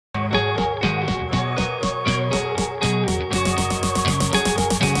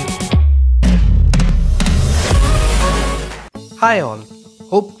Hi all,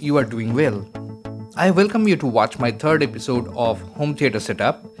 hope you are doing well. I welcome you to watch my third episode of Home Theater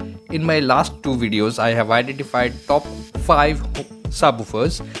Setup. In my last two videos, I have identified top 5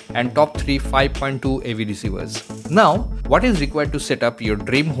 subwoofers and top 3 5.2 AV receivers. Now, what is required to set up your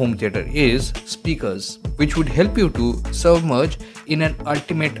dream home theater is speakers, which would help you to submerge in an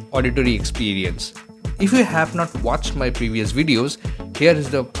ultimate auditory experience. If you have not watched my previous videos, here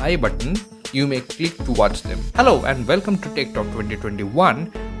is the I button. You may click to watch them. Hello and welcome to Tech Talk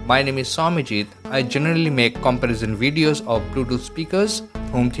 2021. My name is Somijit. I generally make comparison videos of Bluetooth speakers,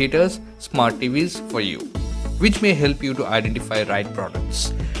 home theaters, smart TVs for you, which may help you to identify right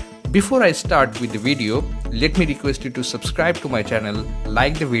products. Before I start with the video, let me request you to subscribe to my channel,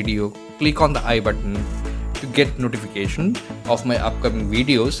 like the video, click on the I button to get notification of my upcoming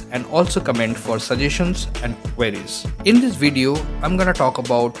videos and also comment for suggestions and queries. In this video, I'm gonna talk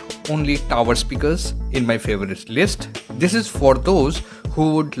about only tower speakers in my favorites list. This is for those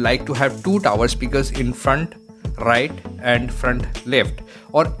who would like to have 2 tower speakers in front right and front left,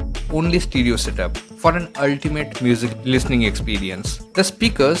 or only stereo setup for an ultimate music listening experience. The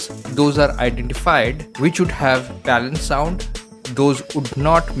speakers, those are identified which would have balanced sound, those would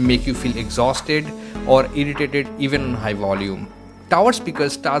not make you feel exhausted or irritated even on high volume. Tower speaker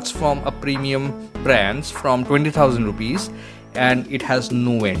starts from a premium brands from 20,000 rupees and it has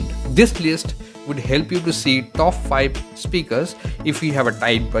no end. This list would help you to see top 5 speakers if you have a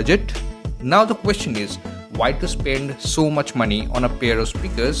tight budget. Now the question is, why to spend so much money on a pair of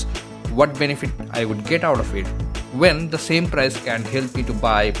speakers? What benefit I would get out of it, when the same price can help me to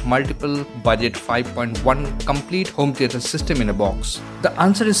buy multiple budget 5.1 complete home theater system in a box? The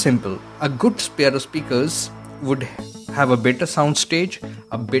answer is simple. A good pair of speakers would have a better sound stage,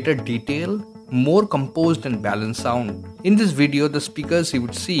 a better detail, more composed and balanced sound. In this video, the speakers you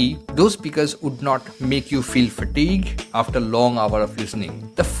would see, those speakers would not make you feel fatigued after long hour of listening.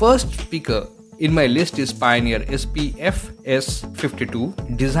 The first speaker in my list is Pioneer SP-FS52,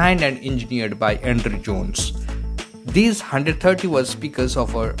 designed and engineered by Andrew Jones. These 130-watt speakers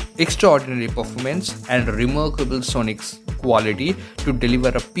offer extraordinary performance and remarkable sonic quality to deliver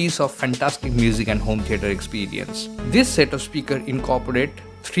a piece of fantastic music and home theater experience. This set of speakers incorporate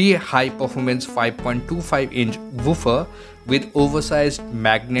 3 high-performance 5.25-inch woofer with oversized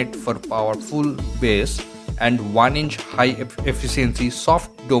magnet for powerful bass and 1-inch high-efficiency soft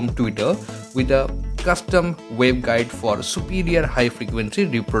dome tweeter with a custom waveguide for superior high-frequency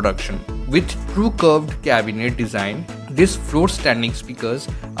reproduction. With true curved cabinet design, these floor-standing speakers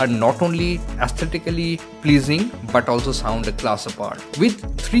are not only aesthetically pleasing but also sound a class apart. With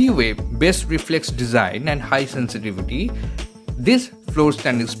 3-way bass reflex design and high sensitivity, these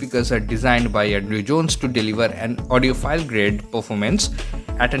floor-standing speakers are designed by Andrew Jones to deliver an audiophile-grade performance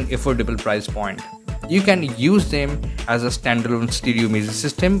at an affordable price point. You can use them as a standalone stereo music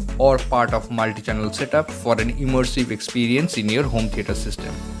system or part of multi-channel setup for an immersive experience in your home theater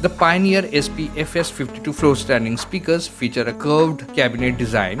system. The Pioneer SP-FS52 floor-standing speakers feature a curved cabinet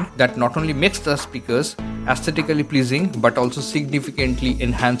design that not only makes the speakers aesthetically pleasing but also significantly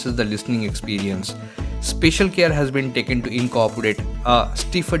enhances the listening experience. Special care has been taken to incorporate a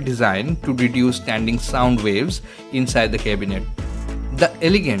stiffer design to reduce standing sound waves inside the cabinet. The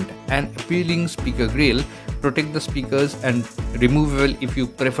elegant and appealing speaker grille protect the speakers and removable if you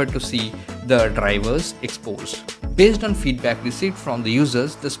prefer to see the drivers exposed. Based on feedback received from the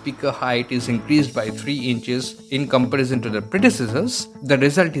users, the speaker height is increased by 3 inches in comparison to the predecessors. The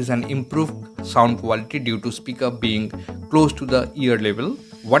result is an improved sound quality due to speaker being close to the ear level.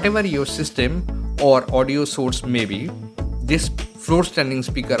 Whatever your system or audio source may be, this floor-standing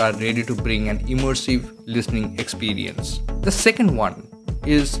speaker are ready to bring an immersive listening experience. The second one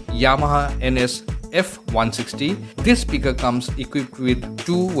is Yamaha NS F160. This speaker comes equipped with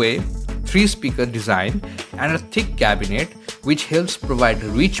 2-way 3-speaker design and a thick cabinet which helps provide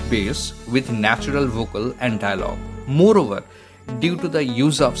rich bass with natural vocal and dialogue. Moreover, due to the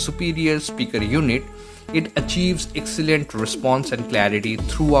use of superior speaker unit, it achieves excellent response and clarity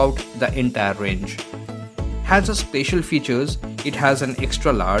throughout the entire range. Has a special features, it has an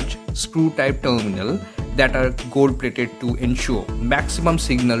extra large screw type terminal that are gold plated to ensure maximum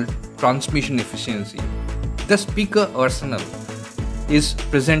signal transmission efficiency. The speaker arsenal is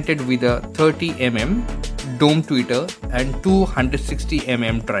presented with a 30 mm dome tweeter and 260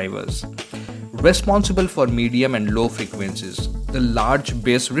 mm drivers, responsible for medium and low frequencies. The large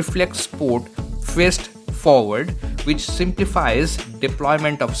bass reflex port faced forward, which simplifies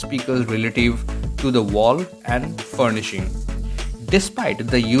deployment of speakers relative to the wall and furnishing. Despite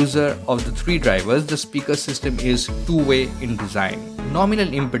the user of the 3 drivers, the speaker system is 2-way in design. Nominal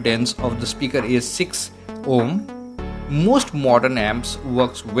impedance of the speaker is 6 ohm, Most modern amps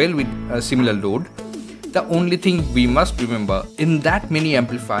works well with a similar load. The only thing we must remember in that many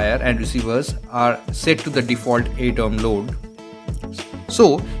amplifier and receivers are set to the default 8 ohm load.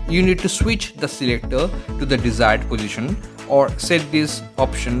 So you need to switch the selector to the desired position or set this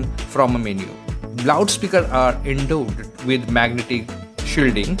option from a menu. Loudspeakers are endowed with magnetic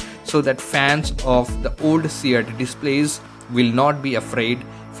shielding so that fans of the old CRT displays will not be afraid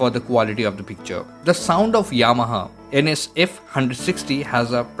for the quality of the picture. The sound of Yamaha NSF-160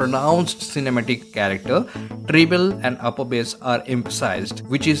 has a pronounced cinematic character. Treble and upper bass are emphasized,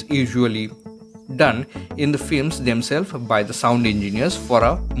 which is usually done in the films themselves by the sound engineers for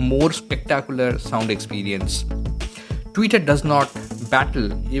a more spectacular sound experience. Tweeter does not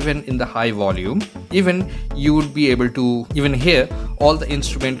battle even in the high volume. Even you would be able to even hear all the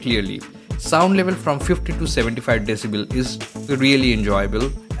instrument clearly. Sound level from 50 to 75 decibel is really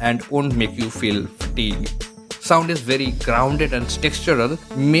enjoyable and won't make you feel fatigued. Sound is very grounded and textural,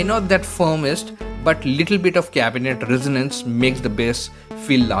 may not that firmest, but little bit of cabinet resonance makes the bass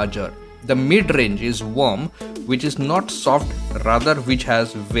feel larger. The mid-range is warm, which is not soft, rather which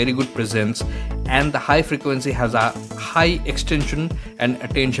has very good presence, and the high frequency has a high extension and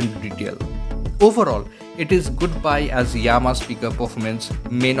attention to detail. Overall, it is good buy as Yamaha speaker performance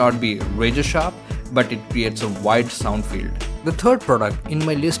may not be razor sharp, but it creates a wide sound field. The third product in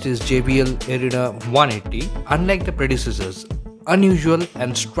my list is JBL Arena 180. Unlike the predecessors' unusual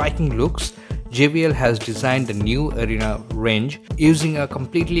and striking looks, JBL has designed the new Arena range using a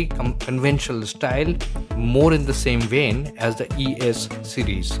completely conventional style, more in the same vein as the ES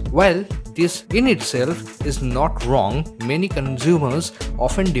series. While this in itself is not wrong, many consumers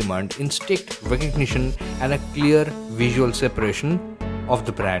often demand instinct recognition and a clear visual separation of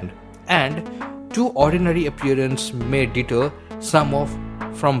the brand, and too ordinary appearance may deter some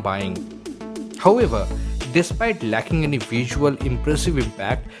from buying. However, despite lacking any visual impressive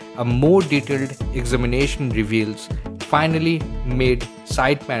impact, a more detailed examination reveals finely made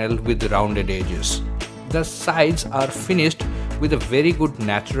side panel with rounded edges. The sides are finished with a very good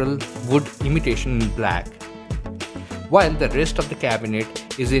natural wood imitation in black, while the rest of the cabinet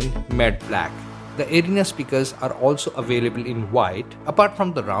is in matte black. The Arena speakers are also available in white. Apart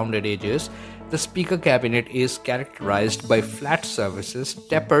from the rounded edges, the speaker cabinet is characterized by flat surfaces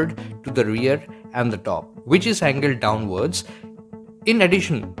tapered to the rear and the top, which is angled downwards. In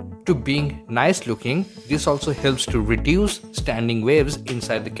addition to being nice looking, this also helps to reduce standing waves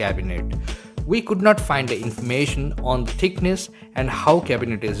inside the cabinet. We could not find the information on the thickness and how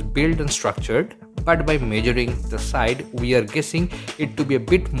cabinet is built and structured, but by measuring the side, we are guessing it to be a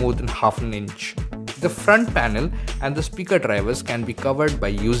bit more than half an inch. The front panel and the speaker drivers can be covered by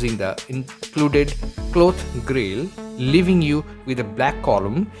using the included cloth grille, leaving you with a black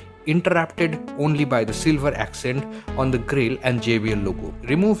column interrupted only by the silver accent on the grille and JBL logo.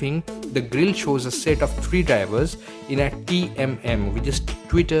 Removing the grille shows a set of 3 drivers in a TMM, which is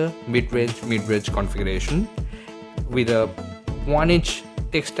tweeter mid-range configuration, with a 1-inch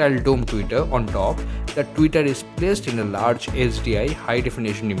textile dome tweeter on top. The tweeter is placed in a large HDI high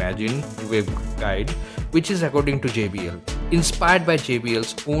definition imaging waveguide, which is according to JBL. Inspired by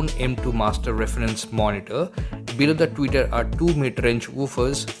JBL's own M2 master reference monitor, below the tweeter are 2 mid-range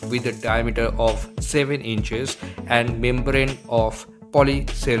woofers with a diameter of 7 inches and membrane of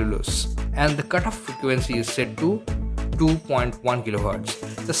polycellulose, and the cutoff frequency is set to 2.1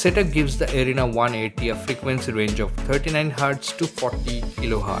 kHz. The setup gives the Arena 180 a frequency range of 39 Hz to 40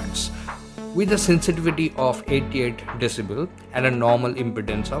 kHz, with a sensitivity of 88 decibel and a normal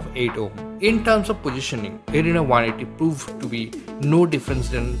impedance of 8 ohm. In terms of positioning, Arena 180 proved to be no different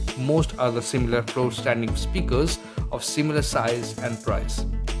than most other similar floor-standing speakers of similar size and price.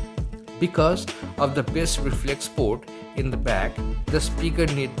 Because of the bass reflex port in the back, the speaker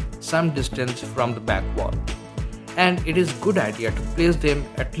needs some distance from the back wall, and it is good idea to place them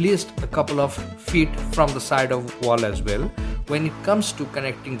at least a couple of feet from the side of wall as well. When it comes to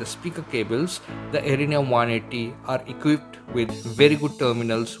connecting the speaker cables, the Arena 180 are equipped with very good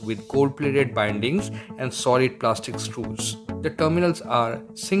terminals with gold-plated bindings and solid plastic screws. The terminals are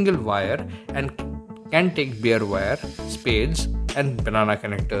single wire and can take bare wire, spades and banana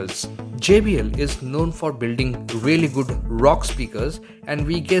connectors. JBL is known for building really good rock speakers, and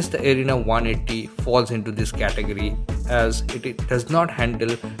we guess the Arena 180 falls into this category as it does not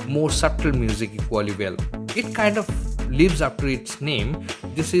handle more subtle music equally well. It kind of lives up to its name.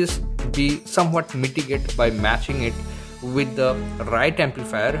 This is be somewhat mitigated by matching it with the right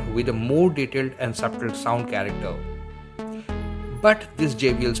amplifier with a more detailed and subtle sound character. But these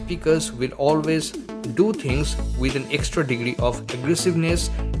JBL speakers will always do things with an extra degree of aggressiveness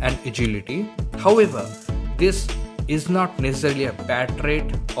and agility. However, this is not necessarily a bad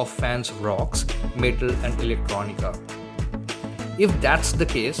rate of fans of rocks, metal and electronica. If that's the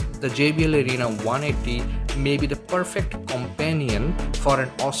case, the JBL Arena 180 may be the perfect companion for an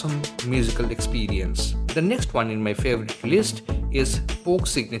awesome musical experience. The next one in my favorite list is POLK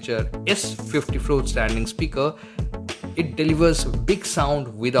signature S50 Floorstanding speaker. It delivers big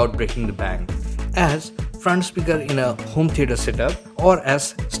sound without breaking the bank. As front speaker in a home theater setup or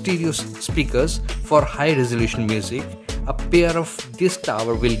as stereo speakers for high resolution music, a pair of this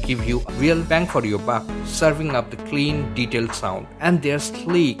tower will give you a real bang for your buck, serving up the clean, detailed sound. And their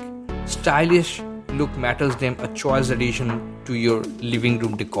sleek, stylish look matters them a choice addition to your living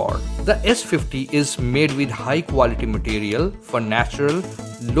room decor. The S50 is made with high quality material for natural,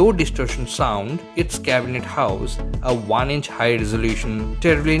 low distortion sound. Its cabinet house a 1-inch high resolution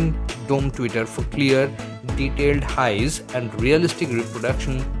Terlin dome tweeter for clear, detailed highs and realistic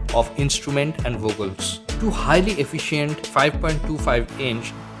reproduction of instrument and vocals. Two highly efficient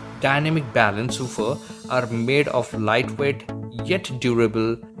 5.25-inch dynamic balance woofer are made of lightweight yet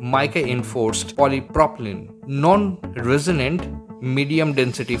durable mica-enforced polypropylene, non-resonant medium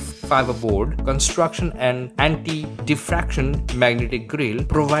density fiberboard construction and anti-diffraction magnetic grille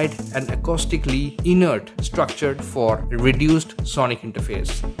provide an acoustically inert structure for reduced sonic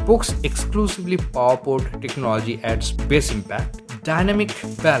interface. POLK's exclusively PowerPort technology adds bass impact. Dynamic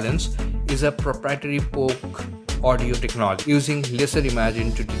balance is a proprietary POLK audio technology using laser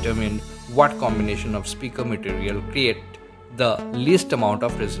imaging to determine what combination of speaker material create the least amount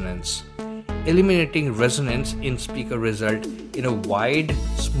of resonance. Eliminating resonance in speaker result in a wide,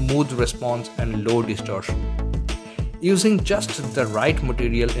 smooth response and low distortion. Using just the right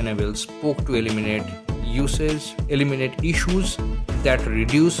material enables POLK to eliminate issues that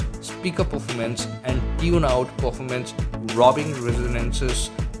reduce speaker performance and tune out performance, robbing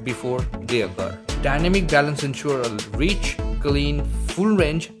resonances before they occur. Dynamic balance ensures a rich, clean, full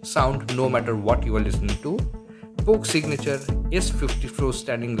range sound no matter what you are listening to. POLK signature S50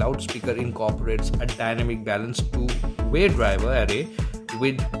 Floorstanding loudspeaker incorporates a dynamic balance two-way driver array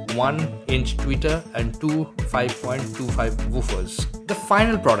with 1-inch tweeter and two 5.25 woofers. The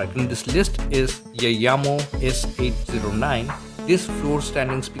final product in this list is the YAMAHA S809. This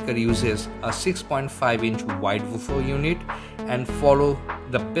floor-standing speaker uses a 6.5-inch wide woofer unit and follow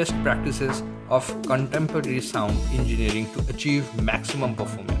the best practices of contemporary sound engineering to achieve maximum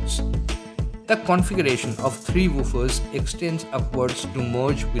performance. The configuration of 3 woofers extends upwards to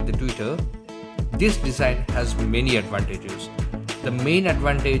merge with the tweeter. This design has many advantages. The main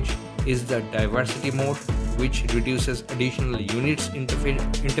advantage is the diversity mode, which reduces additional units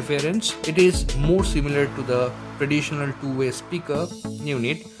interference. It is more similar to the traditional two-way speaker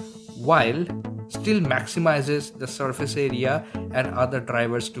unit while still maximizes the surface area and other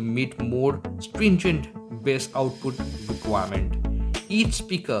drivers to meet more stringent bass output requirement. Each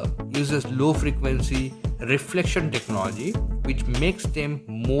speaker uses low frequency reflection technology, which makes them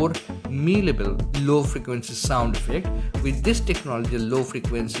more malleable low frequency sound effect. With this technology, the low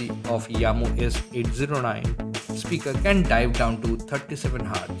frequency of YAMAHA S809 speaker can dive down to 37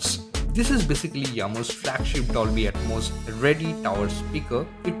 Hz. This is basically YAMAHA's flagship Dolby Atmos ready tower speaker.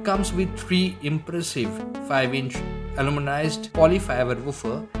 It comes with 3 impressive 5-inch aluminized polyfiber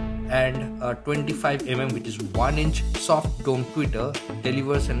woofer and a 25mm, which is 1-inch soft dome tweeter,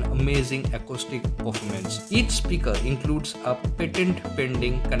 delivers an amazing acoustic performance. Each speaker includes a patent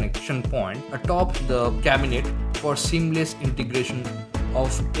pending connection point atop the cabinet for seamless integration of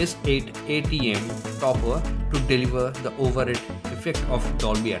S8 ATM topper to deliver the overhead effect of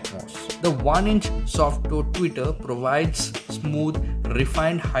Dolby Atmos. The 1-inch soft toe tweeter provides smooth,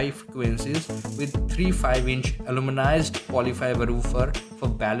 refined high frequencies with 3 5-inch aluminized polyfiber woofer for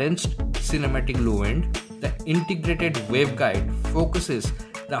balanced cinematic low end. The integrated waveguide focuses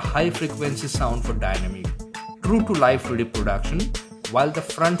the high frequency sound for dynamic, true to life reproduction, while the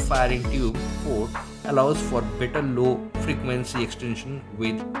front firing tube port allows for better low frequency extension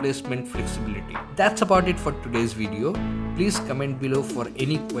with placement flexibility. That's about it for today's video. Please comment below for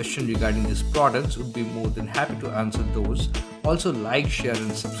any question regarding these products. Would be more than happy to answer those. Also like, share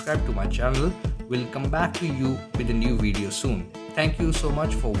and subscribe to my channel. We'll come back to you with a new video soon. Thank you so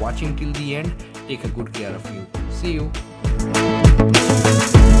much for watching till the end. Take a good care of you. See you.